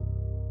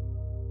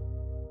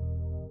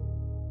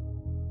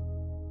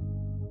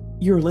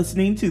You're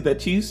listening to the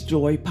Choose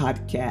Joy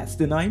podcast,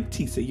 and I'm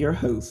Tisa, your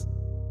host.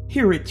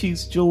 Here at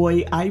Choose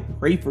Joy, I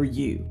pray for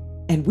you,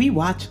 and we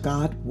watch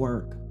God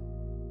work.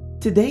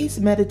 Today's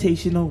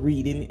meditational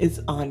reading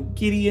is on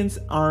Gideon's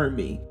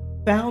army,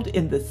 found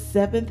in the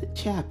 7th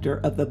chapter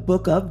of the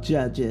book of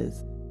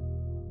Judges.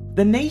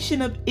 The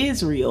nation of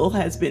Israel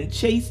has been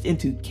chased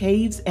into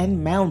caves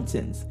and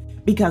mountains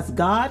because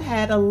God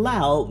had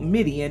allowed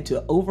Midian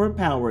to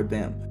overpower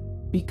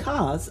them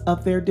because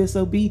of their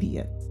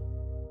disobedience.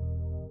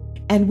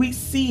 And we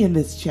see in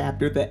this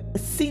chapter that a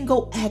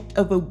single act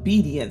of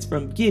obedience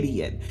from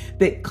Gideon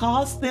that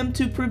caused them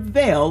to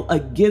prevail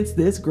against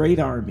this great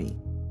army.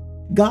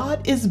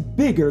 God is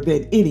bigger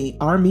than any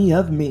army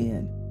of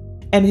men.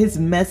 And his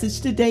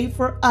message today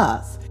for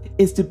us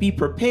is to be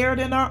prepared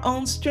in our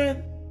own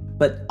strength,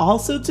 but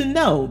also to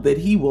know that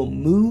he will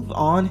move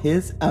on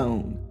his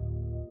own.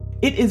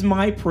 It is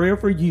my prayer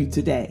for you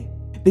today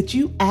that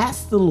you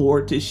ask the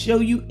Lord to show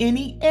you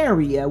any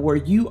area where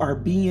you are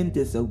being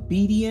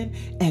disobedient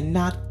and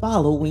not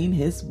following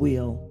his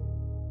will.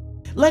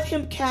 Let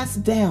him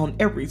cast down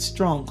every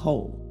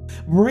stronghold,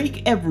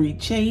 break every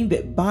chain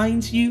that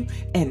binds you,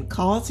 and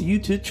cause you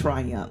to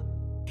triumph.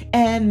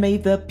 And may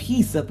the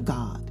peace of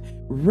God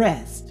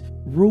rest,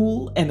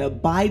 rule, and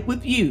abide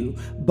with you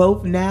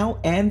both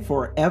now and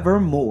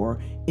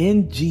forevermore.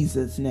 In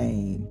Jesus'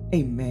 name,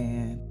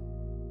 amen.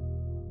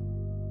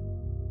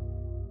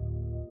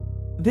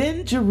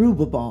 Then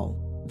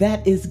Jerubbaal,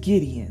 that is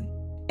Gideon,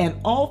 and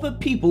all the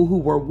people who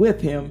were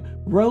with him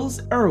rose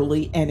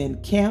early and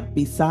encamped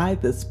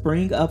beside the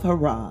spring of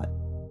Harod.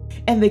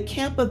 And the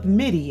camp of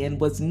Midian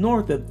was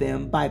north of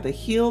them by the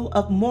hill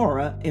of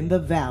Moreh in the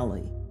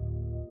valley.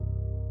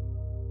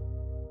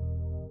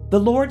 The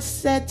Lord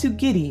said to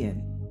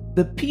Gideon,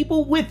 "The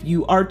people with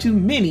you are too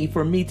many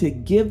for me to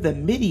give the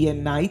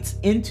Midianites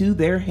into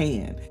their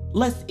hand,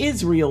 lest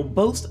Israel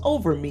boast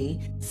over me,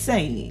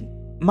 saying,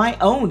 'My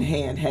own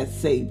hand has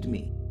saved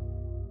me.'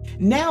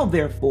 Now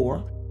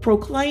therefore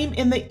proclaim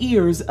in the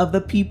ears of the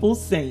people,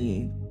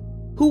 saying,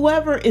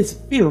 'Whoever is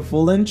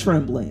fearful and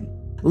trembling,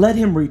 let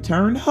him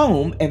return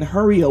home and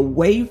hurry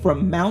away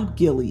from Mount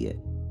Gilead.'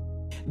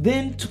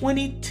 Then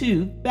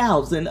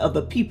 22,000 of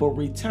the people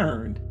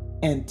returned,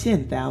 and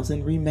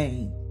 10,000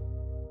 remained.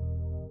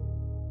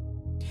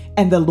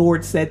 And the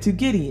Lord said to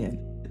Gideon,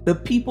 'The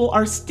people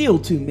are still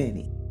too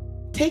many.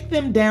 Take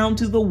them down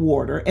to the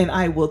water, and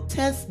I will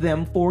test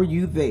them for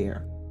you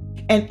there.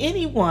 And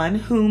anyone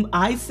whom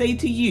I say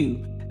to you,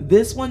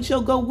 this one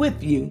shall go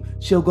with you,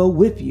 shall go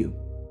with you.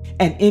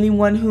 And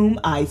anyone whom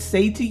I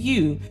say to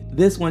you,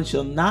 this one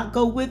shall not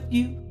go with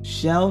you,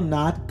 shall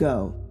not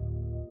go.'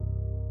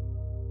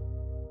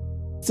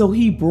 So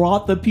he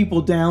brought the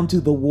people down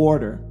to the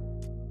water.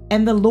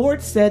 And the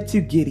Lord said to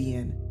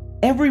Gideon,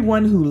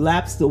 'Everyone who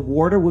laps the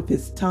water with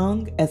his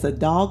tongue as a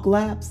dog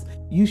laps,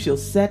 you shall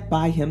set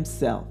by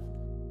himself.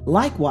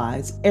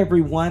 Likewise,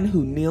 everyone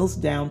who kneels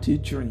down to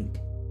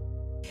drink.'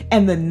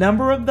 And the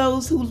number of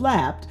those who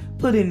lapped,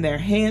 putting their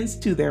hands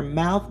to their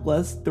mouth,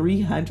 was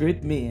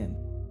 300 men.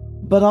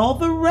 But all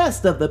the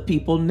rest of the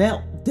people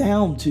knelt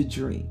down to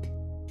drink.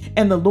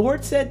 And the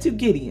Lord said to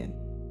Gideon,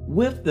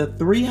 'With the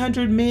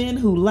 300 men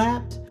who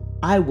lapped,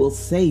 I will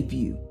save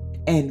you,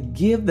 and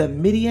give the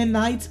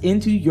Midianites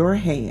into your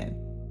hand.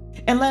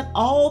 And let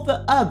all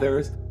the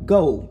others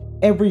go,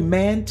 every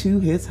man to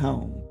his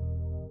home.'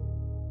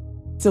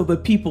 So the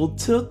people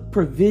took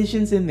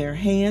provisions in their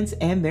hands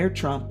and their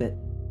trumpet.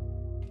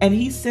 And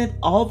he sent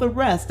all the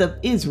rest of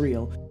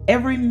Israel,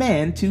 every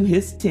man to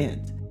his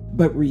tent,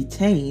 but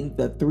retained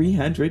the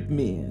 300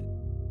 men.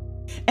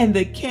 And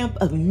the camp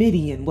of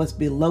Midian was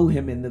below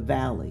him in the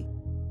valley.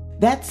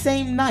 That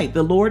same night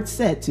the Lord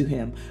said to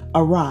him,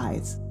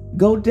 'Arise,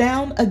 go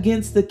down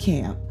against the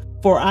camp,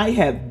 for I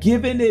have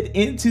given it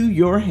into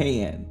your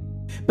hand.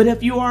 But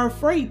if you are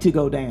afraid to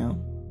go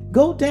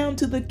down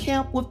to the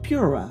camp with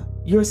Purah,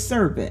 your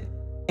servant,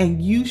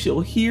 and you shall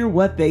hear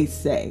what they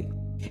say.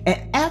 And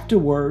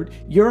afterward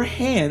your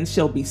hands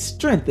shall be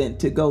strengthened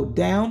to go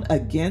down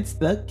against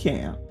the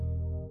camp.'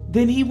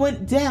 Then he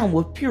went down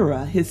with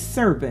Purah his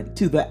servant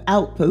to the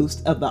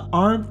outpost of the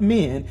armed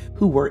men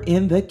who were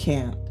in the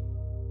camp.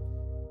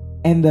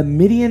 And the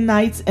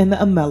Midianites and the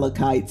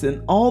Amalekites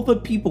and all the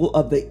people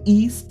of the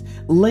east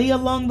lay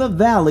along the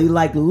valley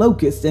like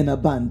locusts in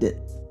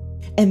abundance,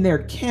 and their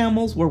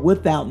camels were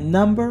without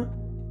number,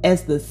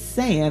 as the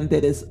sand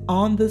that is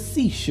on the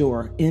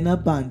seashore in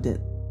abundance.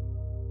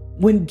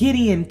 When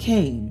Gideon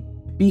came,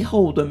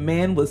 behold, a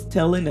man was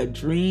telling a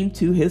dream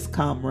to his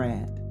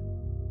comrade.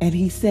 And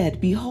he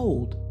said,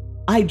 'Behold,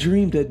 I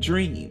dreamed a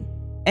dream,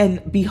 and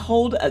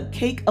behold, a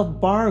cake of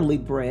barley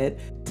bread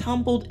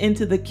tumbled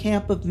into the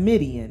camp of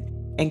Midian,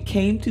 and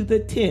came to the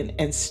tent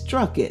and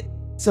struck it,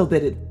 so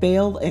that it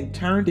fell and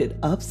turned it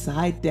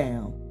upside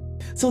down,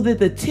 so that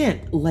the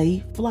tent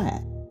lay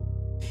flat.'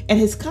 And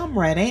his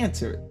comrade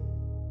answered,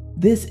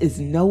 'This is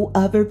no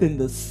other than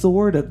the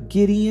sword of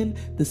Gideon,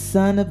 the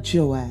son of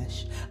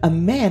Joash, a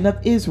man of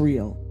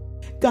Israel.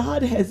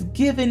 God has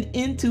given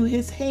into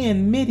his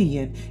hand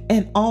Midian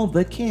and all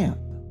the camp.'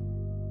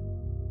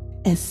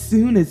 As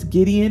soon as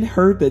Gideon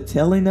heard the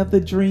telling of the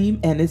dream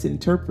and its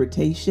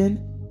interpretation,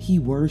 he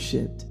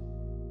worshiped.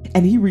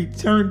 And he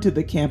returned to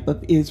the camp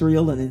of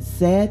Israel and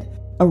said,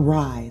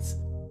 "Arise,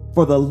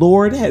 for the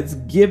Lord has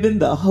given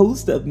the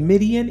host of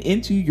Midian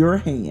into your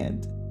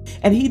hand."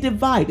 And he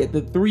divided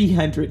the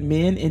 300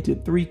 men into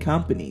 3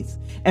 companies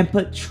and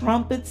put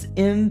trumpets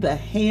in the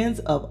hands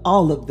of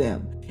all of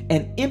them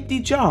and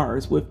empty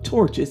jars with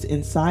torches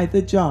inside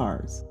the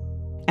jars.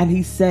 And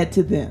he said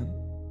to them,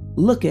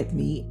 "Look at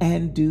me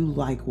and do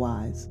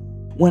likewise.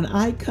 When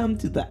I come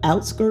to the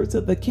outskirts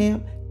of the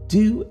camp,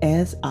 do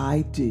as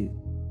I do.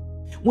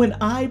 When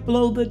I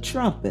blow the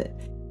trumpet,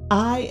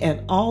 I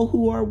and all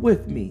who are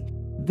with me,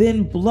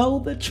 then blow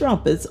the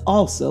trumpets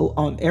also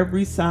on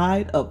every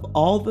side of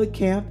all the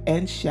camp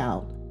and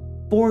shout,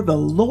 'For the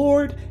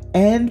Lord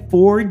and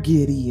for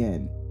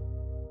Gideon.'"